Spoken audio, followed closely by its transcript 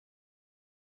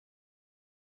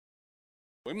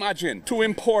Imagine two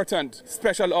important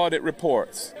special audit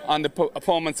reports on the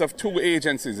performance of two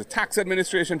agencies, the Tax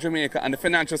Administration Jamaica and the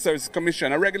Financial Services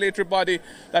Commission, a regulatory body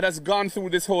that has gone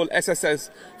through this whole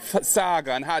SSS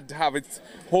saga and had to have its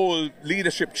whole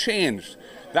leadership changed.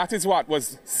 That is what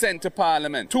was sent to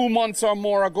Parliament 2 months or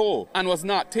more ago and was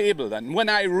not tabled. And when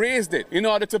I raised it, in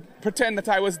order to pretend that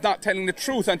I was not telling the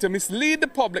truth and to mislead the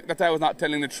public that I was not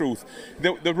telling the truth,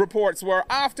 the reports were,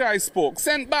 after I spoke,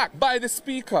 sent back by the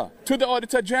Speaker to the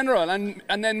Auditor General. And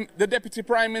then the Deputy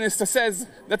Prime Minister says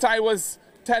that I was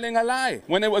telling a lie,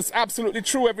 when it was absolutely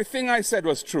true. Everything I said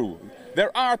was true.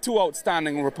 There are two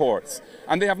outstanding reports,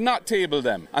 and they have not tabled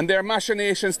them, and their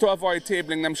machinations to avoid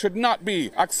tabling them should not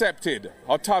be accepted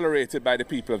or tolerated by the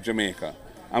people of Jamaica.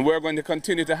 And we're going to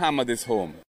continue to hammer this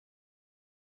home.